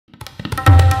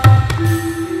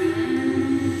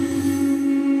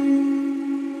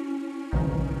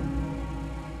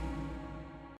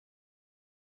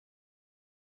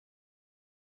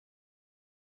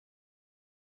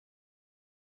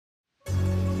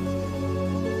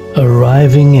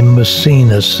Arriving in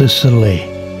Messina, Sicily,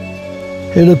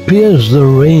 it appears the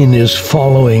rain is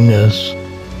following us.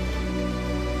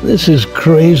 This is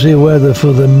crazy weather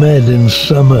for the Med in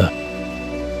summer.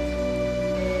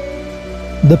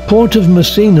 The port of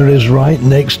Messina is right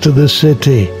next to the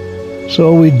city,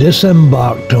 so we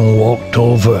disembarked and walked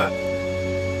over.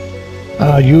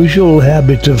 Our usual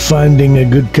habit of finding a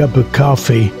good cup of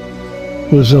coffee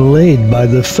was allayed by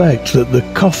the fact that the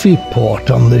coffee port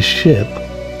on the ship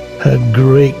had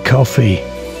great coffee.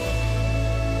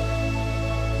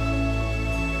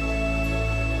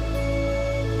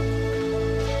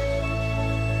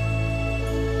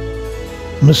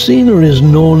 Messina is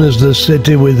known as the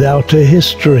city without a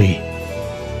history,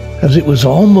 as it was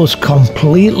almost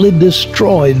completely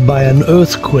destroyed by an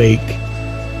earthquake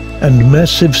and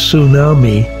massive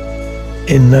tsunami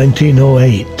in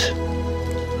 1908.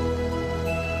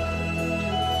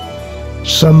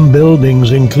 Some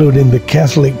buildings, including the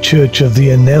Catholic Church of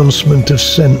the Announcement of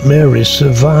St. Mary,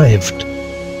 survived,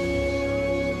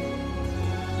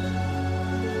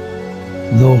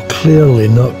 though clearly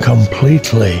not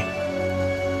completely.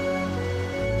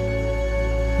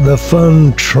 The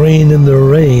fun train in the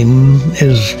rain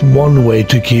is one way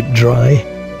to keep dry.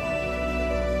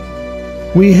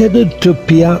 We headed to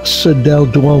Piazza del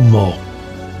Duomo,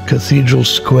 Cathedral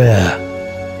Square.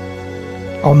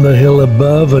 On the hill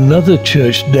above, another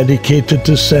church dedicated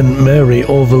to St. Mary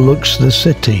overlooks the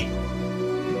city.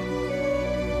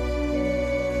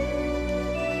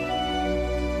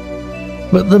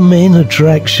 But the main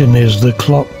attraction is the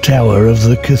clock tower of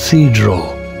the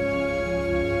cathedral.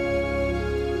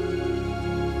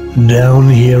 Down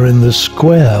here in the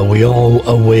square, we all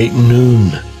await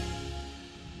noon.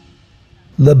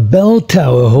 The bell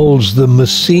tower holds the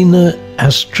Messina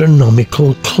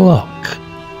astronomical clock,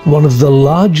 one of the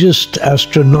largest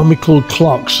astronomical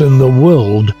clocks in the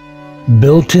world,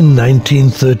 built in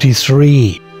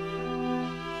 1933.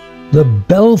 The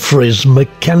belfry's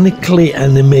mechanically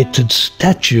animated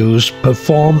statues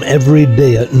perform every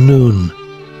day at noon,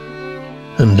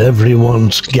 and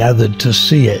everyone's gathered to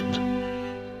see it.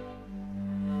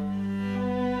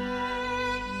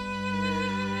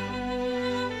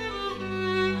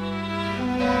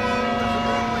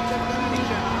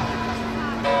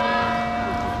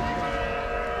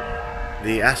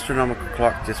 The astronomical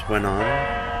clock just went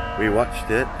on, we watched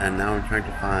it, and now I'm trying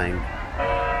to find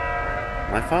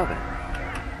my father.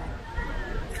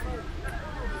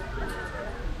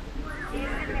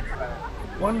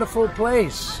 Wonderful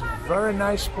place, very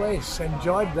nice place,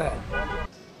 enjoyed that.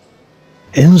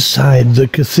 Inside, the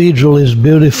cathedral is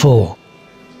beautiful,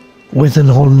 with an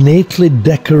ornately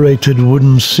decorated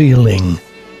wooden ceiling.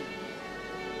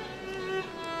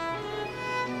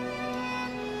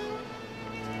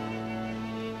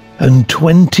 And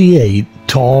 28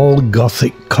 tall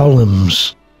Gothic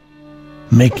columns,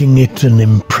 making it an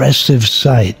impressive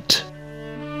sight.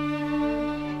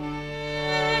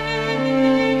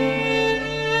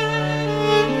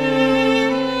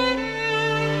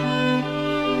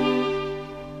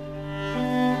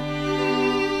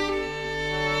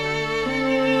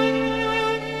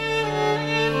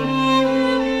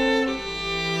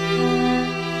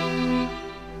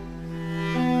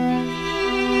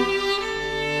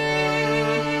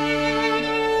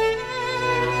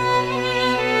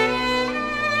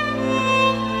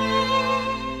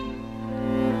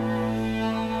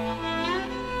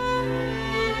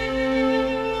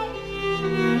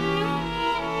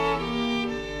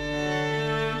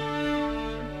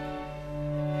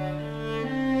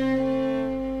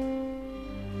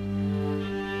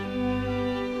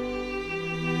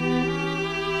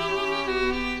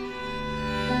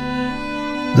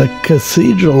 The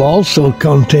cathedral also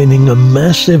containing a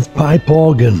massive pipe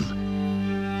organ.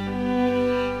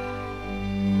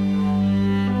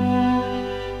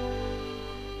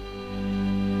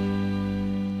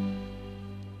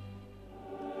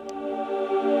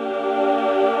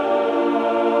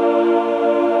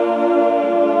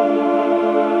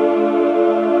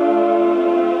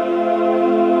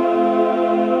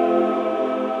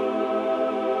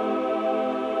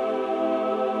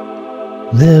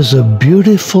 There's a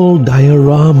beautiful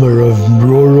diorama of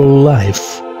rural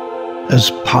life as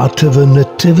part of a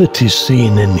nativity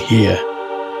scene in here.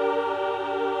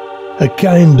 A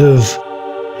kind of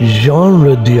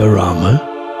genre diorama,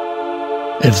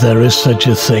 if there is such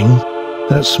a thing.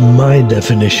 That's my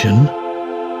definition.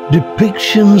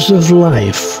 Depictions of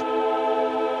life,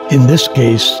 in this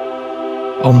case,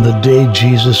 on the day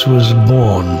Jesus was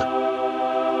born.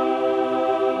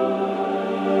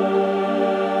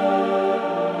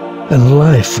 And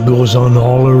life goes on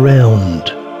all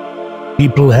around.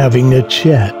 People having a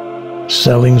chat,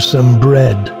 selling some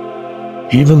bread.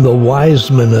 Even the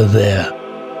wise men are there,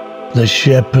 the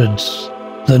shepherds,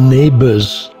 the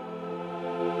neighbors.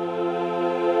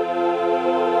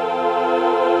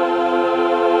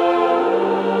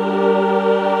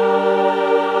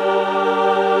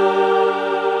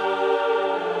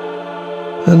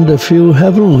 And a few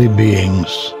heavenly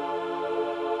beings.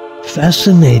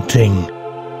 Fascinating.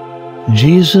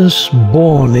 Jesus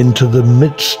born into the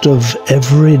midst of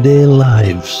everyday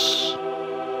lives.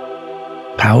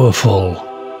 Powerful.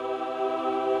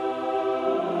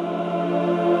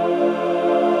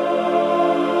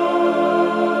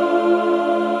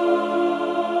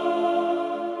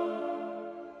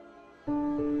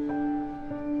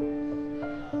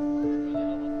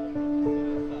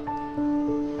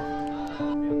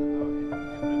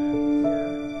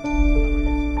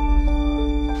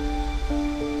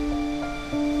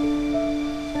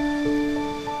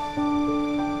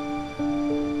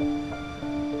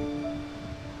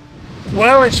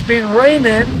 Well, it's been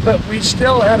raining, but we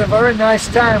still had a very nice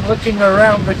time looking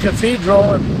around the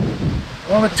cathedral and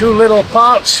one or two little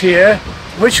parts here.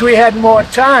 Wish we had more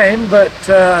time, but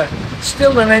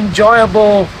still an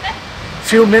enjoyable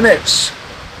few minutes.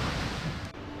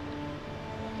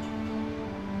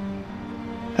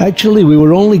 Actually, we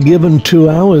were only given 2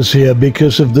 hours here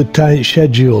because of the tight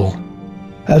schedule.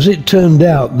 As it turned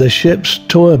out, the ship's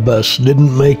tour bus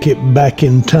didn't make it back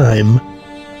in time,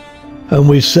 and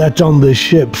we sat on the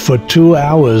ship for 2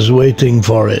 hours waiting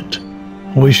for it,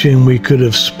 wishing we could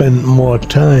have spent more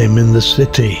time in the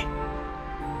city.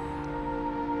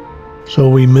 So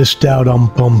we missed out on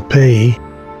Pompeii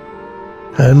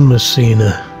and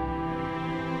Messina.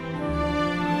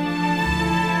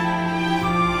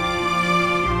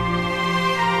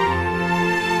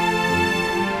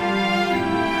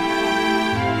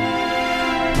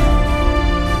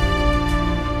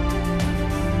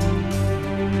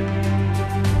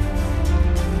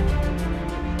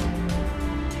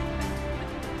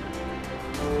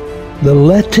 The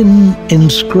Latin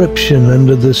inscription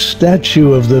under the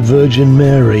statue of the Virgin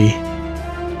Mary,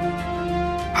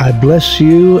 "I bless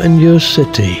you and your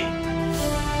city,"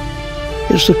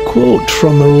 is a quote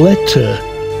from a letter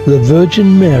the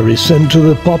Virgin Mary sent to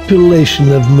the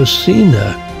population of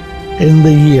Messina in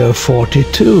the year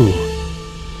 42.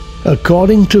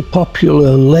 According to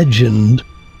popular legend,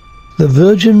 the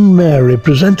Virgin Mary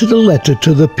presented a letter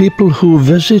to the people who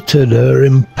visited her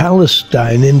in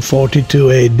Palestine in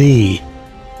 42 AD.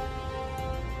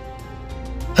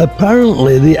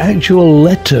 Apparently, the actual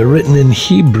letter written in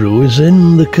Hebrew is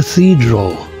in the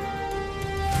cathedral.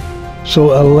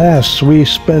 So alas, we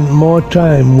spent more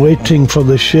time waiting for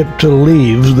the ship to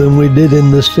leave than we did in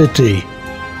the city.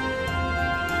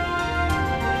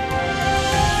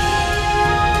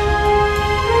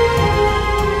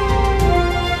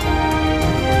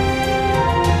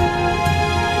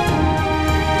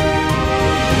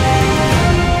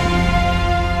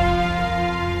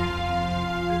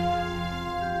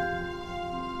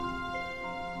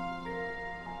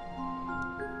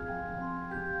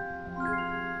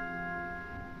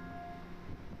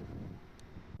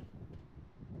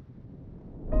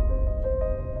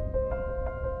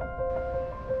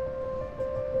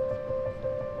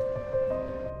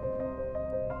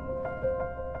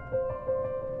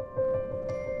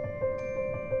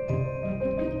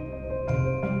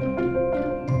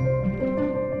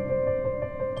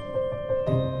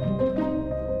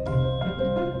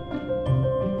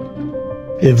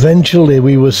 Eventually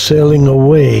we were sailing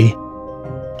away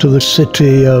to the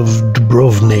city of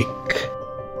Dubrovnik,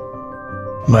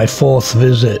 my 4th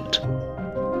visit,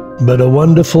 but a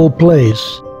wonderful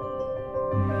place,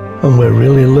 and we're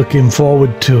really looking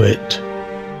forward to it,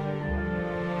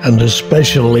 and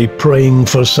especially praying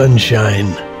for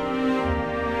sunshine.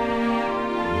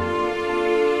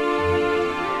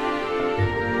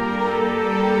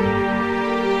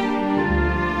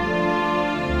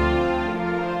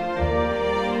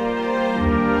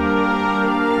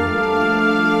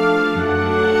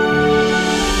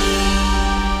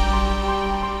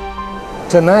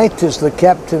 Tonight is the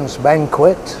captain's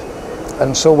banquet,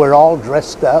 and so we're all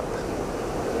dressed up.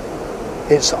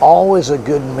 It's always a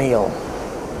good meal.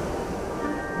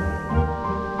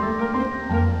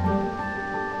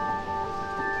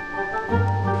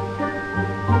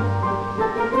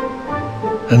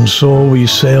 And so we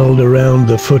sailed around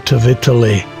the foot of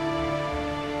Italy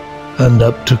and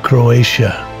up to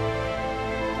Croatia.